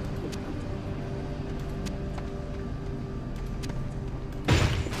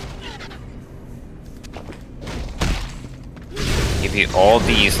 Give you all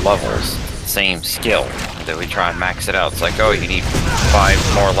these levels, same skill. Then we try and max it out. It's like, oh, you need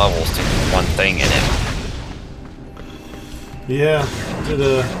 5 more levels to do one thing in it. Yeah, did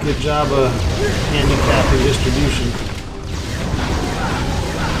a good job of handicapping distribution.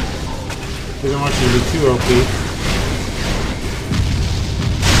 We don't want you to be too OP.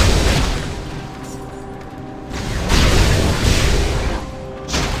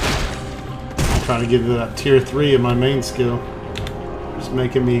 I'm trying to get to that tier 3 of my main skill. Just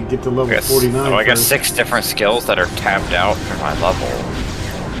making me get to level 49. Oh, I got 6 different skills that are tapped out for my level.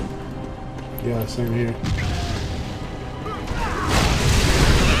 Yeah, same here.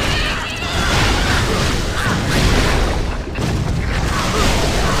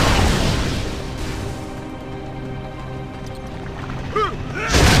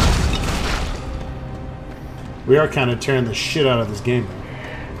 We are kind of tearing the shit out of this game.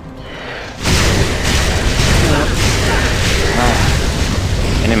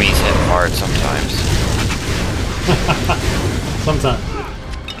 Enemies hit hard sometimes. Sometimes.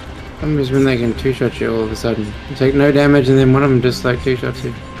 Problem is when they can two-shot you all of a sudden. You take no damage and then one of them just like two-shots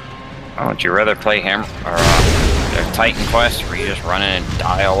you. Oh, would you rather play Hammer or Titan Quest where you just run in and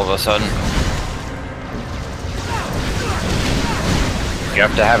die all of a sudden? You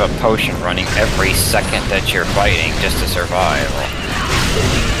have to have a potion running every second that you're fighting just to survive.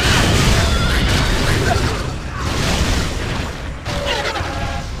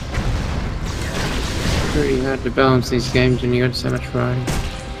 Pretty hard to balance these games when you got so much variety.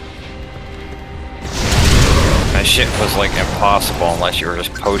 That shit was like impossible unless you were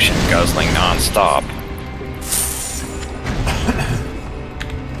just potion guzzling non-stop.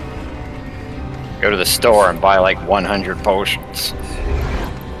 Go to the store and buy like 100 potions.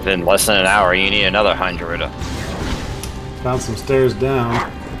 Then less than an hour, you need another 100. Found some stairs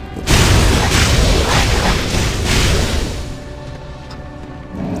down.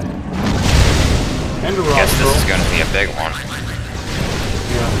 And a rock I guess this roll. is going to be a big one.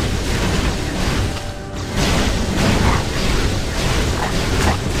 Yeah.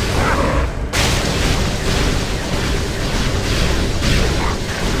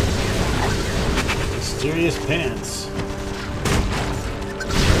 Mysterious pants.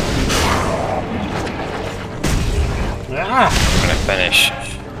 Ah! I'm going to finish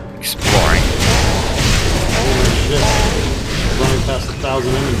exploring. Holy shit. Running past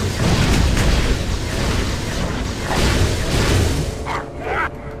 1,000 enemies.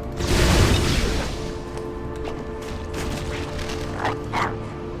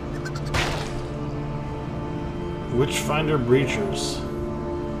 Witchfinder breachers.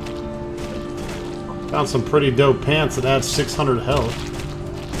 Found some pretty dope pants that add 600 health.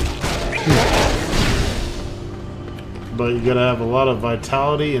 But you gotta have a lot of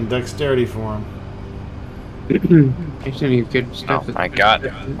vitality and dexterity for them. Actually, any good stuff. I got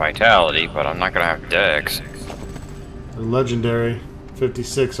vitality, but I'm not gonna have dex. They're legendary.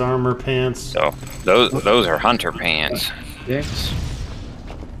 56 armor pants. So those are hunter pants. Dex.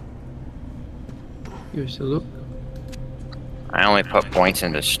 Give us a look. I only put points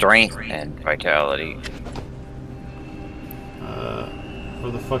into strength and vitality.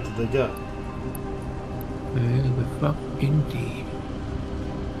 Where the fuck did they go? Where the fuck indeed?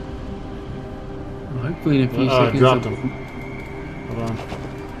 Well, hopefully in a few seconds. I dropped them. Hold on.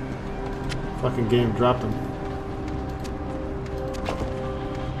 Fucking game dropped them.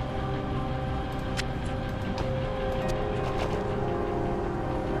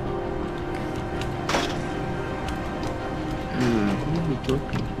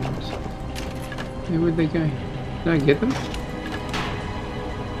 Hey, where'd they go? Did I get them?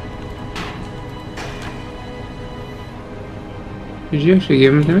 Did you actually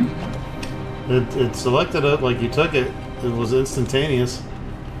give them to me? It selected it like you took it. It was instantaneous.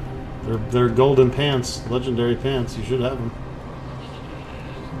 They're golden pants, legendary pants. You should have them.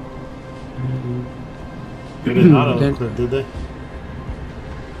 They didn't auto-equip, did they?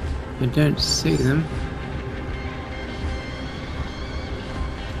 I don't see them.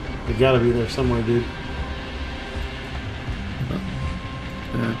 They gotta be there somewhere, dude.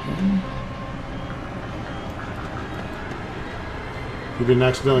 Okay. You didn't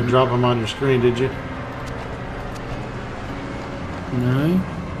accidentally drop them on your screen, did you? No.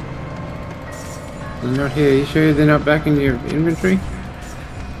 They're not here. You sure they're not back in your inventory?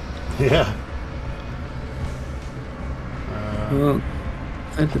 Yeah. Well,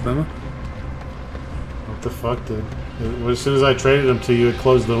 that's a bummer. What the fuck, dude? As soon as I traded them to you, it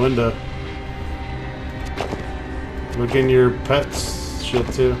closed the window. Look in your pets shit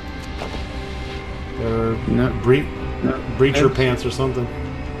too. They're breacher pants or something.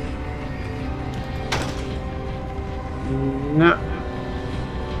 No.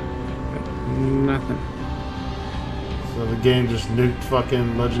 Nothing. So the game just nuked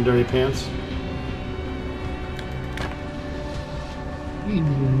fucking legendary pants?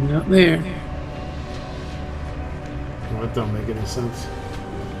 Not there. Well, that don't make any sense.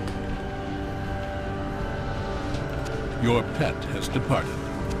 Your pet has departed.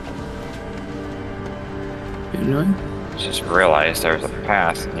 You know? Just realized there's a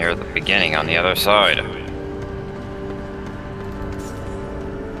path near the beginning on the other side.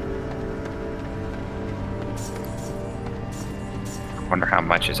 I wonder how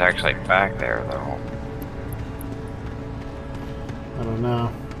much is actually back there, though. I don't know.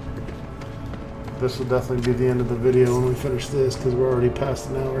 This will definitely be the end of the video when we finish this, because we're already past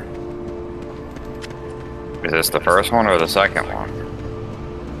an hour. Is this the first one or the second one?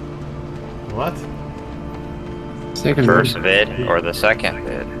 What? Second First one. vid or the second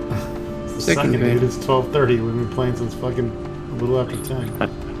vid? It's the Second second, vid. dude. It's 12:30. We've been playing since fucking a little after 10.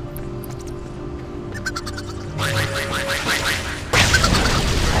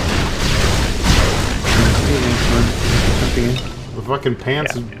 The fucking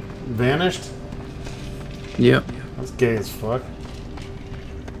pants vanished? Yep. That's gay as fuck.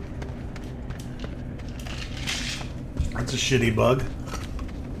 That's a shitty bug.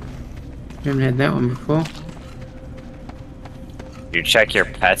 Haven't had that one before. You check your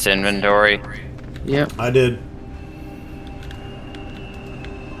pet's inventory? Yep. I did.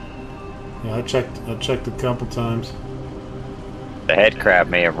 Yeah, I checked a couple times. The head crab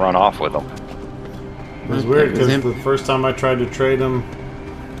may have run off with them. It was weird because the first time I tried to trade them,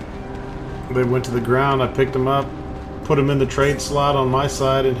 they went to the ground. I picked them up, put them in the trade slot on my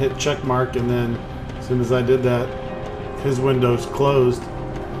side, and hit check mark. And then, as soon as I did that, his window's closed,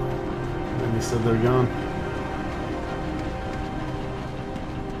 and he said they're gone.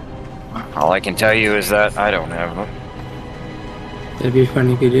 All I can tell you is that I don't have them. That'd be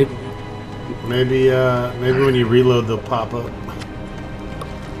funny if you did. Maybe when you reload, they'll pop up.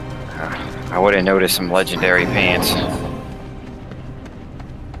 I would have noticed some legendary pants.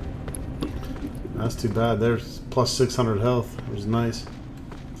 That's too bad. There's plus 600 health. It was nice.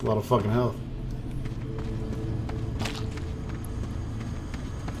 It's a lot of fucking health.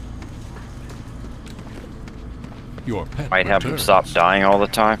 Your pet Might have them returns. stop dying all the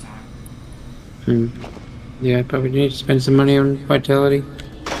time. Yeah, I probably need to spend some money on vitality.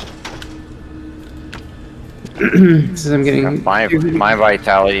 Since I'm getting My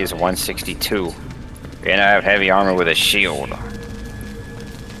vitality is 162. And I have heavy armor with a shield.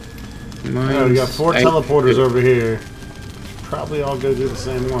 Oh, we got 4 teleporters over here. Probably all go do the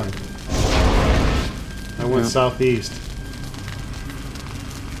same one. I went southeast.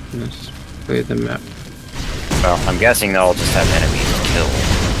 Let's clear the map. Well, I'm guessing they'll just have enemies to kill.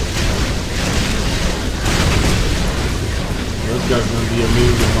 Those guys are going to be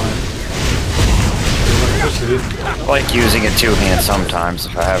immune to my electricity. I like using a 2-hand sometimes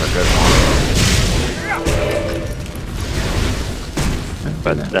if I have a good one.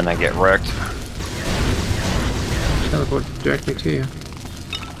 But then I get wrecked. Teleport directly to you.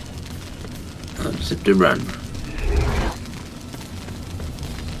 Zip to run.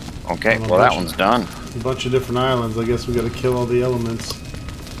 Okay, well that one's done. A bunch of different islands. I guess we got to kill all the elements.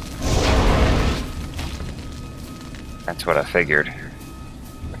 That's what I figured.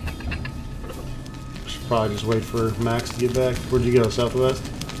 Should probably just wait for Max to get back. Where'd you go? Southwest?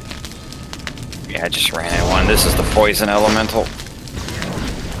 Yeah, I just ran in one. This is the poison elemental.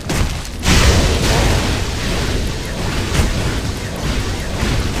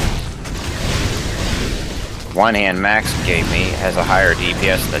 One hand Max gave me has a higher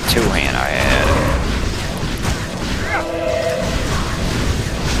DPS than the 2-hand I had.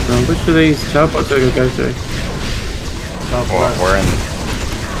 Which of these teleports are you guys doing? Southwest. We're in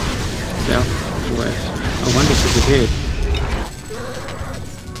Southwest. Oh, one just disappeared.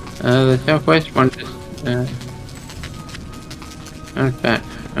 The southwest one just. I'm back.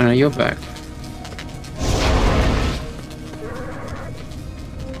 Oh no, you're back.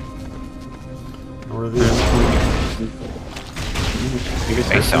 Where are these?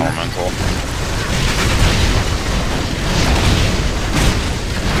 base elemental.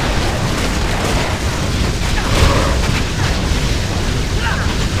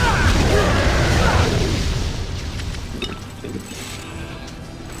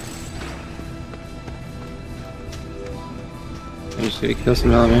 I just need to kill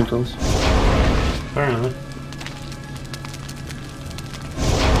some elementals. Apparently.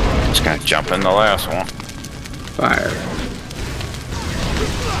 Just gonna jump in the last one. Fire.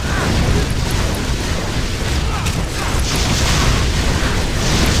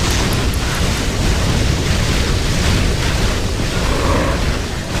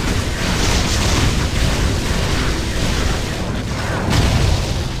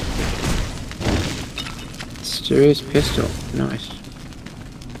 Serious pistol. Nice.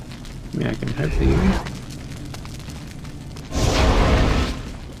 Yeah, I can hopefully use it.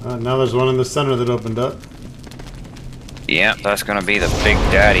 Now there's one in the center that opened up. Yeah, that's gonna be the Big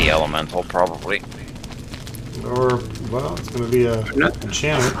Daddy elemental, probably. Or, well, it's going to be a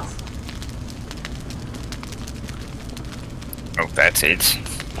enchantment. Oh, that's it.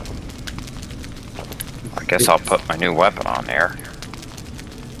 I guess I'll put my new weapon on there.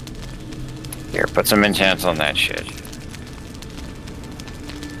 Here, put some enchants on that shit.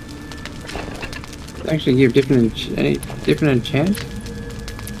 Actually give different enchants.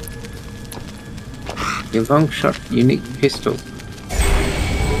 Your long shot unique pistol.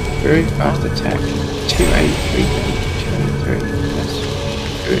 Very fast attack. 283 damage. 283. That's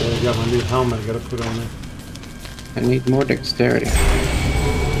good. I got my new helmet I got to put on there. I need more dexterity.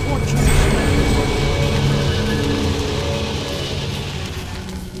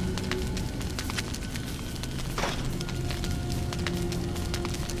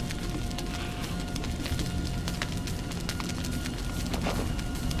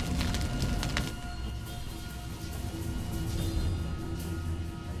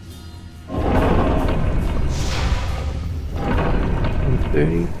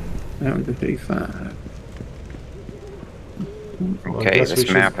 Down to 35. Okay,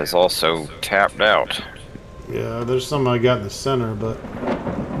 this map is also tapped out. Yeah, there's some I got in the center, but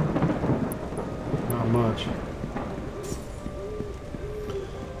not much.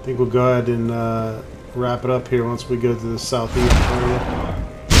 I think we'll go ahead and wrap it up here once we go to the southeast area.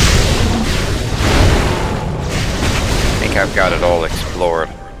 I think I've got it all explored.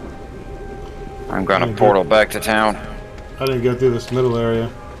 I'm gonna portal back to town. I didn't go through this middle area.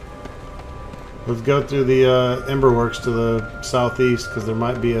 Let's go through the Emberworks to the southeast, because there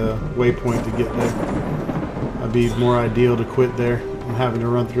might be a waypoint to get there. That'd be more ideal to quit there than having to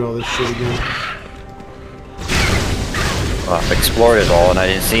run through all this shit again. Well, I've explored it all and I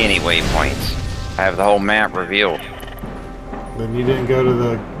didn't see any waypoints. I have the whole map revealed. Then you didn't go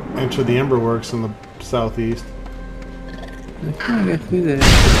to enter the Emberworks in the southeast. I can't get through there.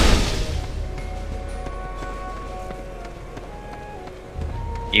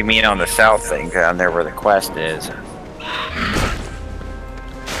 You mean on the south thing, down there where the quest is? I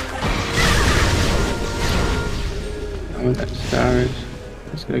want that star is.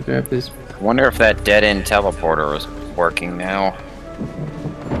 Just gonna grab this. I wonder if that dead-end teleporter is working now.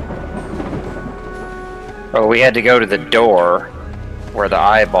 Oh, we had to go to the door where the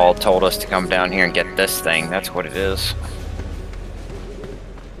eyeball told us to come down here and get this thing. That's what it is.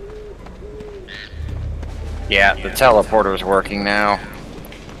 Yeah, the teleporter's working now.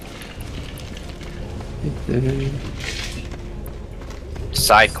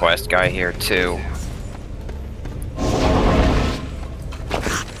 Side quest guy here too.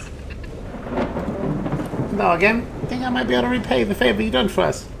 Hello again. I think I might be able to repay the favor you done for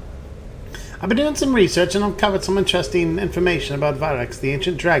us. I've been doing some research and uncovered some interesting information about Virex, the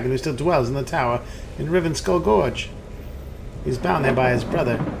ancient dragon who still dwells in the tower in Riven Skull Gorge. He's bound there by his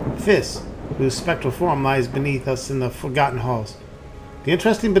brother, Fizz, whose spectral form lies beneath us in the Forgotten Halls. The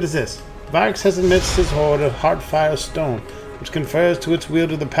interesting bit is this. Virex has amidst his hoard a Heartfire stone, which confers to its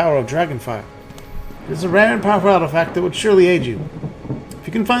wielder the power of Dragonfire. It is a rare and powerful artifact that would surely aid you. If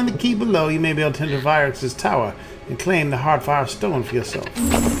you can find the key below, you may be able to enter Virex's tower and claim the Heartfire stone for yourself.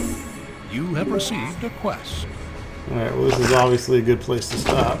 You have received a quest. Alright, well this is obviously a good place to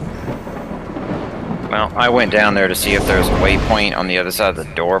stop. Well, I went down there to see if there's a waypoint on the other side of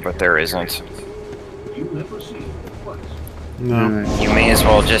the door, but there isn't. You have received a quest. No. You may as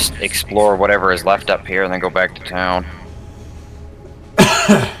well just explore whatever is left up here and then go back to town.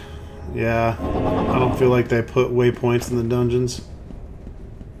 Yeah, I don't feel like they put waypoints in the dungeons.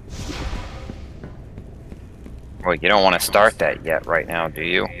 Well, you don't want to start that yet right now, do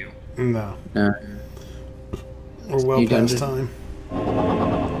you? No. No. We're well You done past it. time.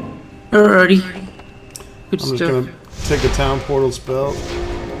 Alrighty. Good I'm just stuff. gonna take a town portal spell.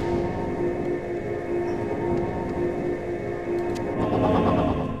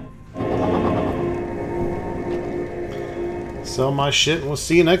 Sell my shit and we'll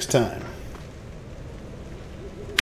see you next time.